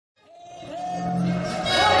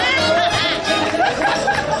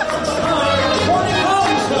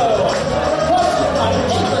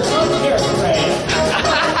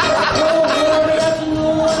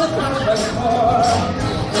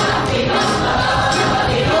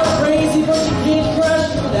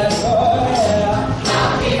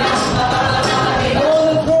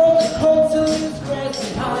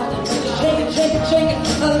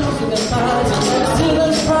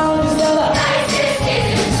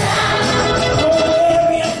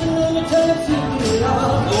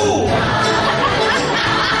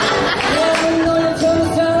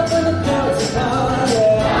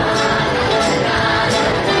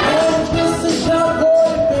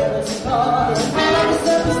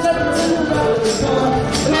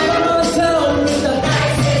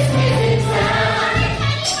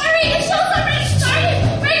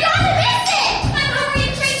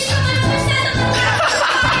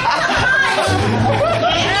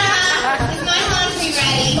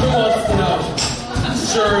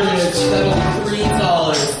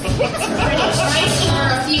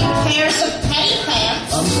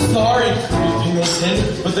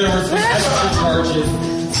But there were some extra charges.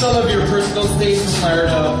 Some of your personal space required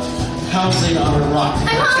a pounding on a rock. I'm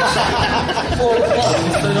home. 4 o'clock,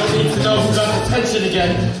 so no need to know who got detention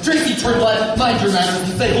again. Tracy Turnblad, mind your manners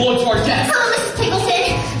and say hello to our guests. Hello, Mrs.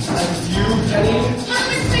 Pickleton. And you, Penny? Hello,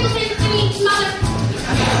 Mrs. Pickleton. Mother.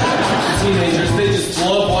 Teenagers, they just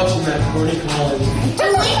love watching that corny college.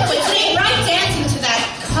 Delinquents, they ain't right dancing to that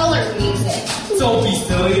color music. Don't be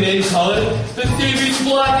silly, it ain't colored. The TV's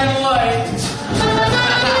black and white.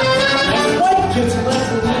 White kids let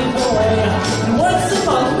the lead the way. And once a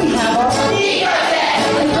month we have our sneaker day.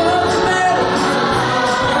 And doesn't matter.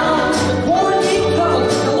 The quarantine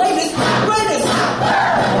colors, the latest, greatest.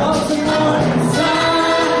 Once a month,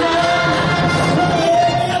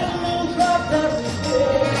 yeah, the moon dropped every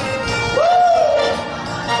day. Woo!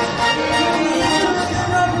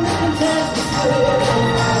 You're up in the contest.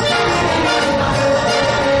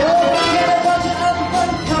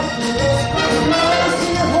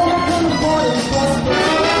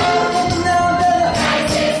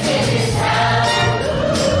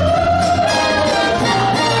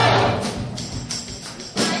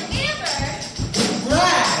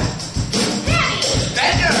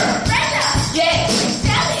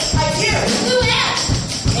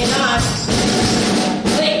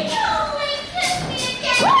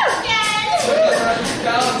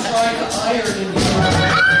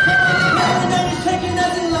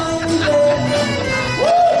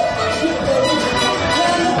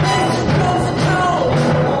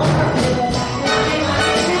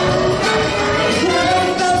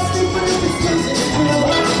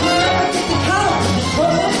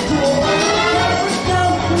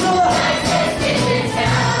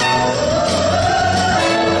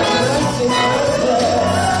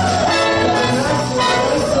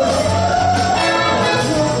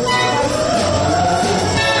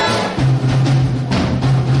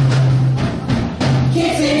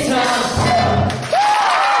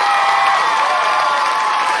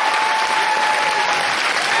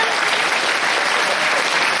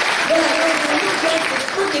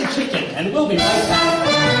 And we'll be right back.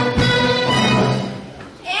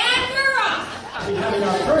 And we're off. We're having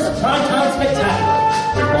our first primetime spectacular.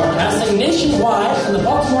 We're broadcasting nationwide from the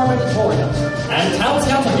Baltimore Auditorium. And town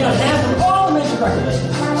scouts will be on hand from all the major record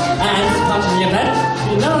labels. And sponsoring the event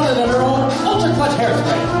will be none other than our own Ultra Clutch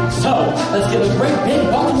Hairspray. So, let's give a great big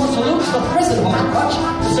Baltimore salute to the president of Ultra Clutch,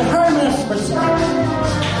 Mr. Harriman Espresso.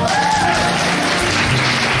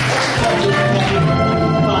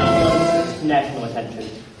 National attention.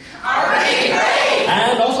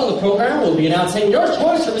 And also on the program, we'll be announcing your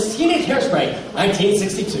choice for Miss Teenage Hairspray,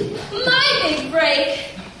 1962. My big break.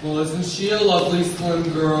 Well, isn't she a lovely slim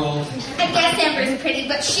girl? I guess Amber's pretty,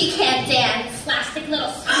 but she can't dance. Plastic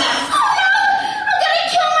little smash. Oh no! I'm gonna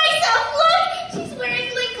kill myself! Look! She's wearing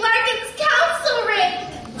Lee Larkin's capsule ring.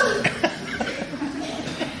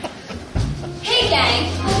 Hey gang,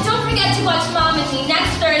 don't forget to watch Mom and Me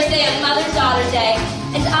next Thursday on Mother-Daughter Day.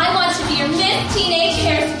 And I want to be your Miss Teenage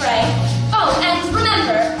Hairspray. Oh, and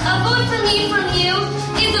remember, a vote for me from you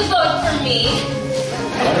is a vote for me.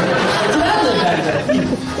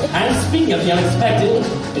 And speaking of the unexpected,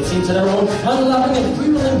 it seems that our own fun-loving and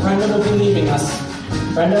free-willing Brenda will be leaving us.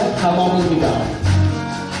 Brenda, how long will we go?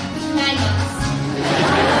 9 months.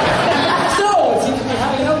 So, it seems to be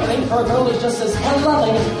having an opening for a girl who's just as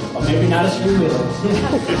fun-loving, or maybe not as free-willing.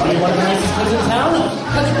 Are you one of the nicest kids in town?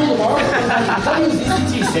 Let's go tomorrow to the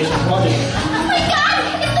WZCT station for audition. Oh my god!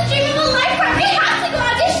 It's the dream of a lifetime! We have to go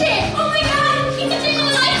audition! Oh my god! It's the dream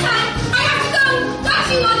of a lifetime! I have to go!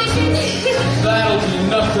 Watch you audition! That'll be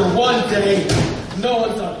enough for one day. No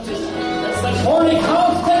one's auditioning. It's the Corny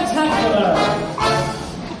College Spectacular!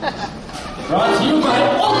 Brought to you by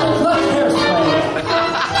Ultra Clutch Hairspray.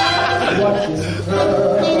 What is it,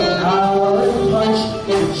 girl? Power and punch,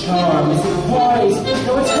 and charm is it poise?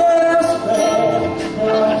 No, it's hairspray.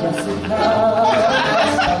 No, Jessica.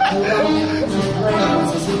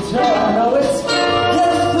 Brains is it tall? No, it's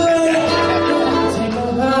hairspray. Take a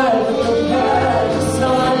ride with your bag,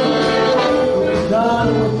 son. We'll be gone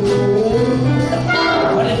with the wind.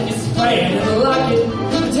 But if you spray it and lock it, you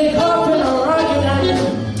can take off in a rocket and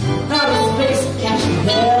out of space. And your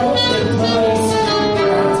hair will be place.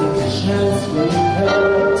 Take a chance when you pay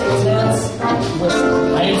to dance.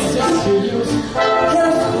 I insist you use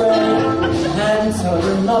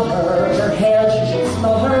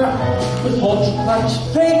watch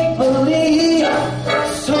faithfully.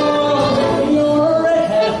 So you're a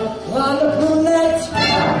redhead, blonde or brunette,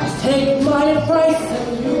 just take my advice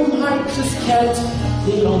and you might just get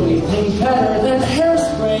the only thing better than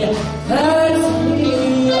hairspray. That's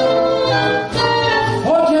me.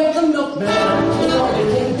 Forget the milkman, the only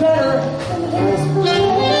thing better than hairspray.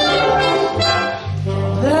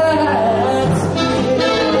 That's me.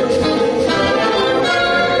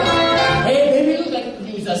 Hey baby, look like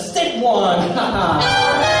he's a sick one.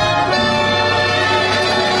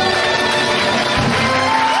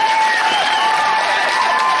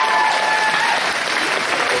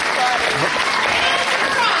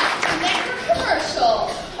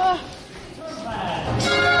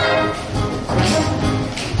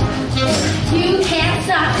 You can't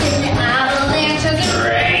stop an avalanche of the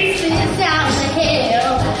races down the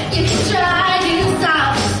hill. You can try to stop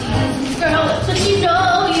the seasons, girl, but you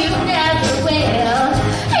know you never will.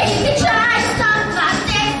 And you can try to stop my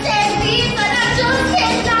destiny, but I just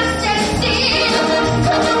cannot stand still.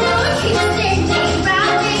 'Cause the world keeps spinning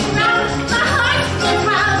round and round. My heart's the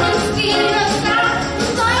pounding speed of sound.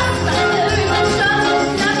 Lost my nerve and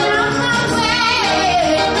troubles come down my way.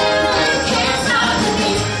 You can't stop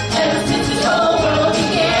me. Ever since this whole world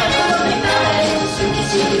began, I've only felt it.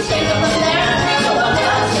 She can take it from there. So I'm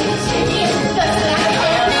not taking it the best that I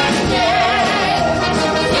can. Yeah.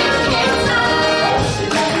 You can't stop me. Ocean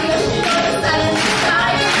like the ocean on the side of the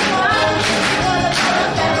sky. You wanna come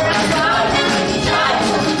up ever I try. You try to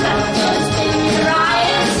hold me down, just spin your eye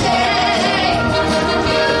and say,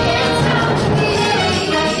 you can't stop me.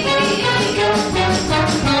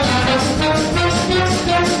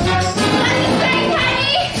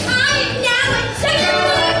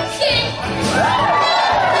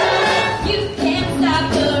 You can't stop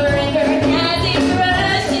the river as it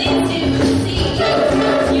rushes to the sea.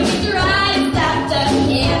 You can try to stop the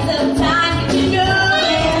hands of time, but you know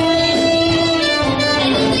it.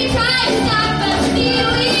 And if they try to stop us,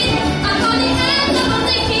 seaweed, I'm on the end of what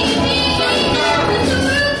they keep me. But the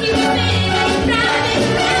world keeps spinning round and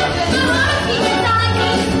round. My heart keeps telling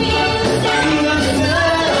me to stand.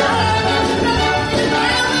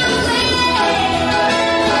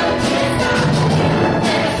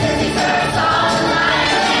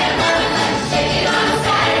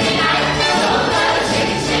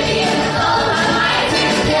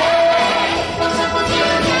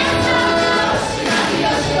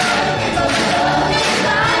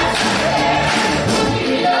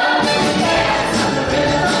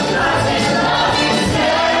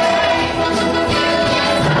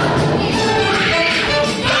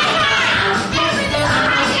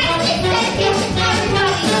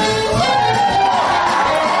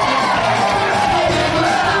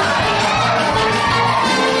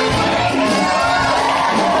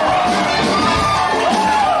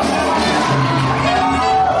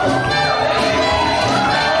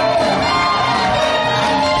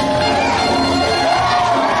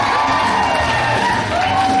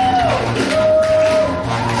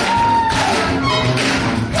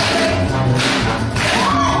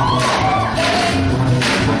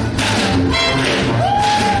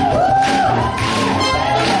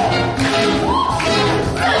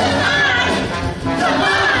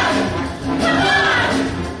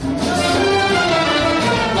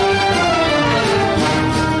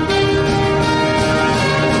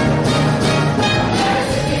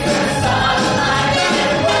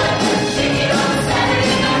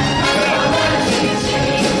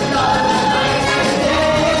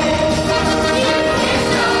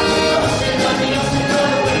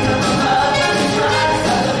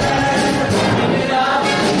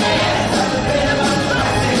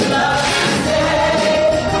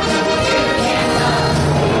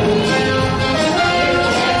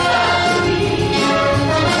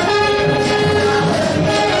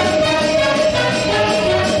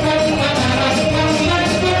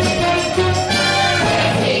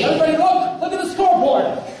 Everybody look at the scoreboard.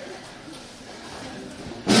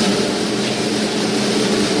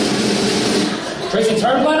 Tracy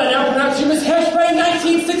Turnblood, I now pronounce you Miss Hairspray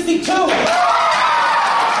 1962. So wrong.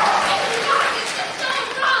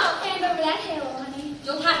 Hand over that halo, honey.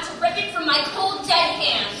 You'll have to rip it from my cold, dead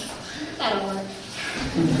hands. That'll work.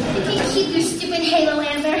 You can keep your stupid halo,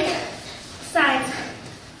 Amber. Besides,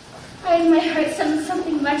 I have in my heart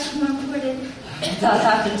something much more important. That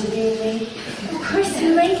happened to be me. Of course,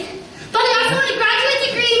 you like. But I also want a graduate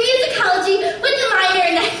degree in musicology with a minor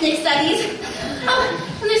in ethnic studies. Oh,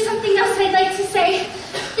 and there's something else I'd like to say.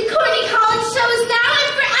 The Corny College show is now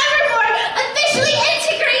and forevermore officially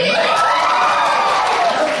integrated.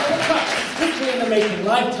 History in the making.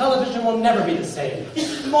 Live television will never be the same.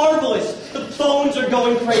 marvelous. The phones are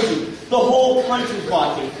going crazy. The whole country's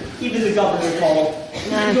watching. Even the governor called. He's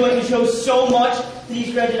going to show so much that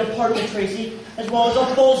he's granted a pardon to Tracy, as well as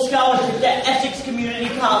a full scholarship to Essex Community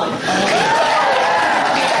College.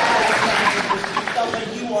 Sounds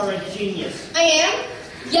like you are a genius. I am?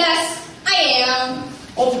 Yes, I am.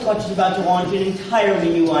 Ultra Clutch is about to launch an entirely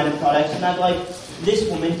new line of products, and I'd like this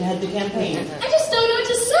woman to head the campaign. I just don't know what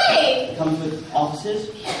to say. It comes with offices,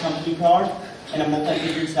 a company car, and a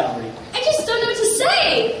multi-figured salary. I just don't know what to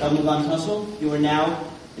say. Elma Von Tussle, you are now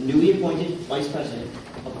the newly appointed Vice President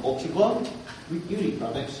of Ultra Glow Beauty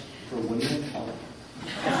Products for Women of Color.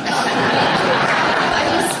 I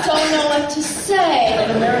just don't know what to say.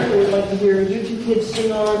 And America would like to hear you two kids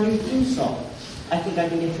sing our new theme song. I think I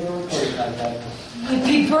can get you a recording like that.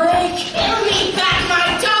 Big break. Give me back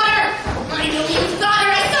my daughter. I know whose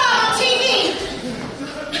daughter I saw on TV.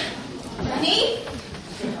 Honey?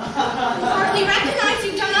 Hardly recognize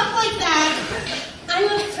you done up like that. I'm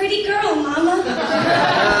a pretty girl, Mama.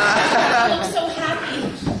 You look so happy.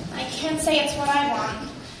 I can't say it's what I want.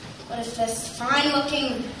 But if this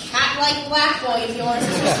fine-looking, cat-like black boy of yours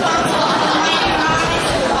is responsible for my eyes,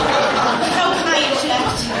 how can I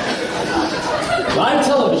object? Live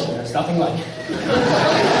television, there's nothing like it.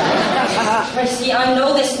 Tracy, I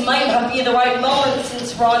know this might not be the right moment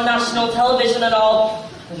since we're on national television and all,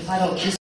 but if I don't kiss